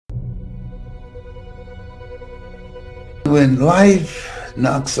When life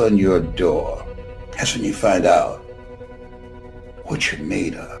knocks on your door, that's when you find out what you're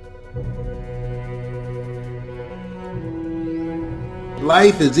made of.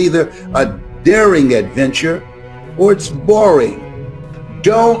 Life is either a daring adventure or it's boring.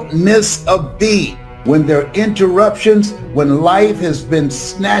 Don't miss a beat. When there are interruptions, when life has been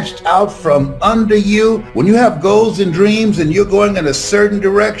snatched out from under you, when you have goals and dreams and you're going in a certain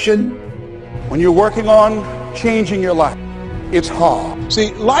direction. When you're working on changing your life, it's hard.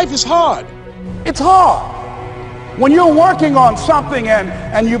 See, life is hard. It's hard. When you're working on something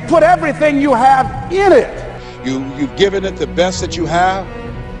and you put everything you have in it. You've given it the best that you have.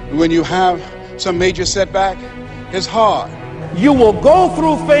 When you have some major setback, it's hard. You will go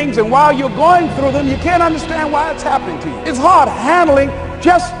through things, and while you're going through them, you can't understand why it's happening to you. It's hard handling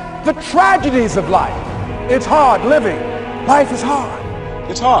just the tragedies of life. It's hard living. Life is hard.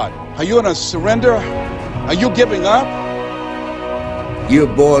 It's hard. Are you going to surrender? Are you giving up?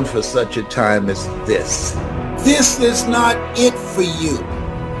 You're born for such a time as this. This is not it for you.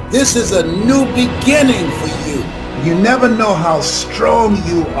 This is a new beginning for you. You never know how strong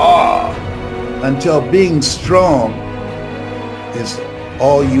you are until being strong is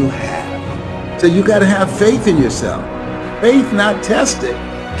all you have. So you got to have faith in yourself. Faith not tested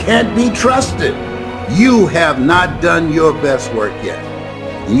can't be trusted. You have not done your best work yet.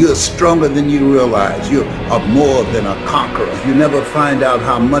 And you're stronger than you realize. You are more than a conqueror. You never find out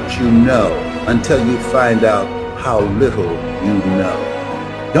how much you know until you find out how little you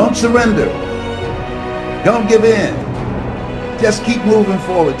know. Don't surrender. Don't give in. Just keep moving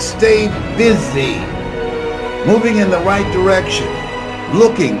forward. Stay busy. Moving in the right direction.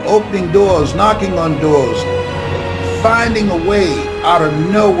 Looking, opening doors, knocking on doors. Finding a way out of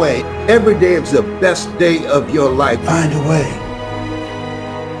no way. Every day is the best day of your life. Find a way.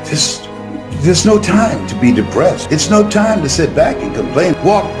 There's no time to be depressed. It's no time to sit back and complain.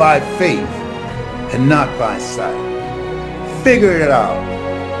 Walk by faith and not by sight. Figure it out.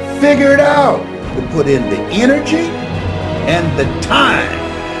 Figure it out. To put in the energy and the time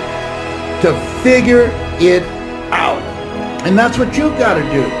to figure it out. And that's what you've got to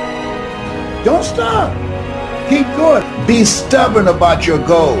do. Don't stop. Keep going. Be stubborn about your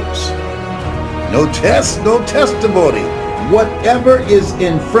goals. No test, no testimony. Whatever is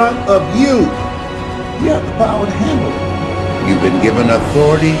in front of you, you have the power to handle it. You've been given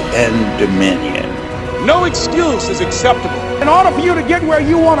authority and dominion. No excuse is acceptable. In order for you to get where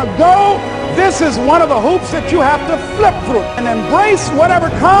you want to go, this is one of the hoops that you have to flip through and embrace whatever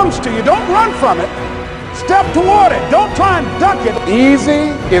comes to you. Don't run from it. Step toward it. Don't try and duck it.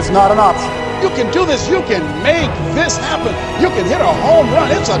 Easy is not an option. You can do this. You can make this happen. You can hit a home run.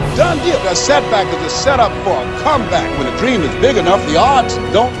 It's a done deal. A setback is a setup for a comeback. When a dream is big enough, the odds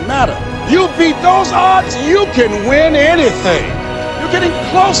don't matter. You beat those odds, you can win anything. You're getting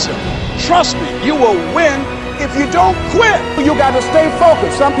closer. Trust me, you will win if you don't quit. You got to stay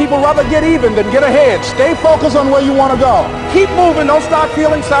focused. Some people rather get even than get ahead. Stay focused on where you want to go. Keep moving. Don't start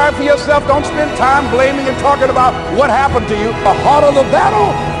feeling sorry for yourself. Don't spend time blaming and talking about what happened to you. The harder the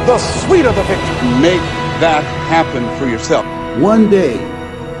battle, the sweeter the victory. Make that happen for yourself. One day,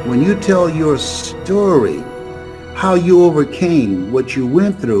 when you tell your story, how you overcame what you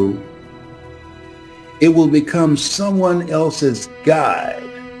went through, it will become someone else's guide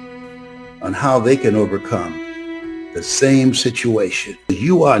on how they can overcome the same situation.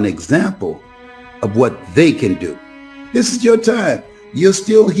 You are an example of what they can do. This is your time. You're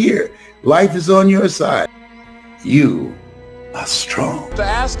still here. Life is on your side. You are strong. To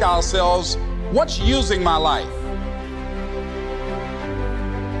ask ourselves, what's using my life?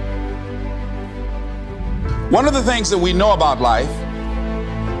 One of the things that we know about life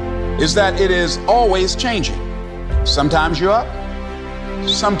is that it is always changing. Sometimes you're up,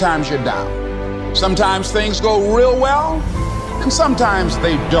 sometimes you're down. Sometimes things go real well, and sometimes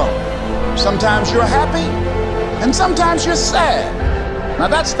they don't. Sometimes you're happy, and sometimes you're sad. Now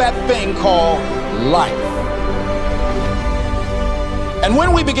that's that thing called life. And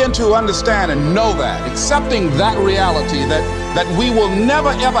when we begin to understand and know that, accepting that reality that we will never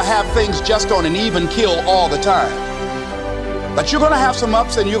ever have things just on an even keel all the time, that you're going to have some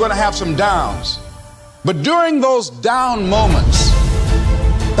ups and you're going to have some downs. But during those down moments,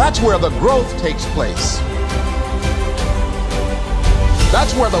 that's where the growth takes place.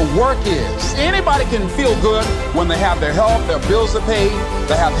 That's where the work is. Anybody can feel good when they have their health, their bills are paid,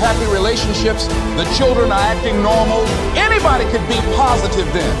 they have happy relationships, the children are acting normal. Anybody can be positive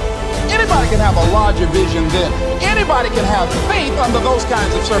then. Anybody can have a larger vision then. Anybody can have faith under those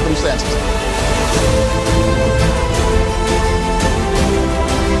kinds of circumstances.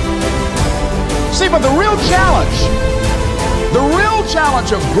 See, but the real challenge The real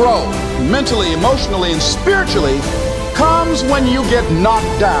challenge of growth, mentally, emotionally, and spiritually, comes when you get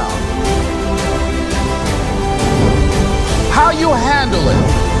knocked down. How you handle it,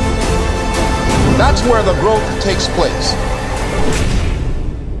 that's where the growth takes place.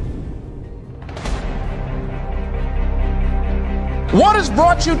 What has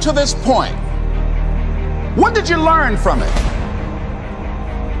brought you to this point? What did you learn from it?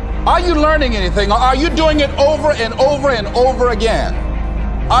 Are you learning anything, or are you doing it over and over and over again?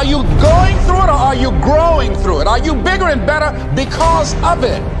 Are you going through it, or are you growing through it? Are you bigger and better because of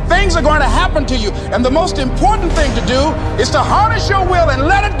it? Things are going to happen to you, and the most important thing to do is to harness your will and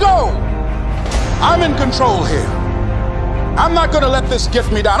let it go. I'm in control here. I'm not going to let this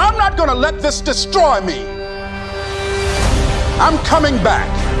get me down. I'm not going to let this destroy me. I'm coming back,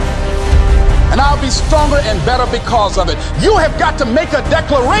 and I'll be stronger and better because of it. You have got to make a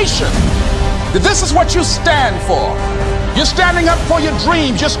declaration that this is what you stand for. You're standing up for your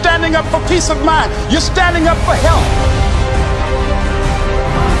dreams. You're standing up for peace of mind. You're standing up for health.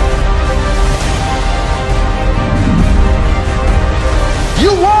 You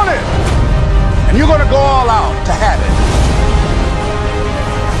want it, and you're going to go all out to have it.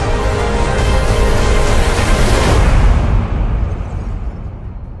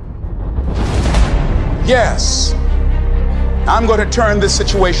 Yes, I'm going to turn this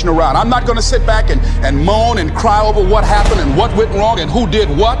situation around. I'm not going to sit back and moan and cry over what happened and what went wrong and who did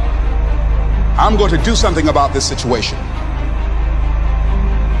what. I'm going to do something about this situation.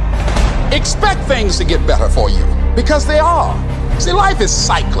 Expect things to get better for you, because they are. See, life is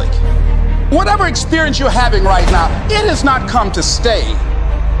cyclic. Whatever experience you're having right now, it has not come to stay.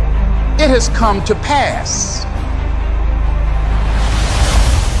 It has come to pass.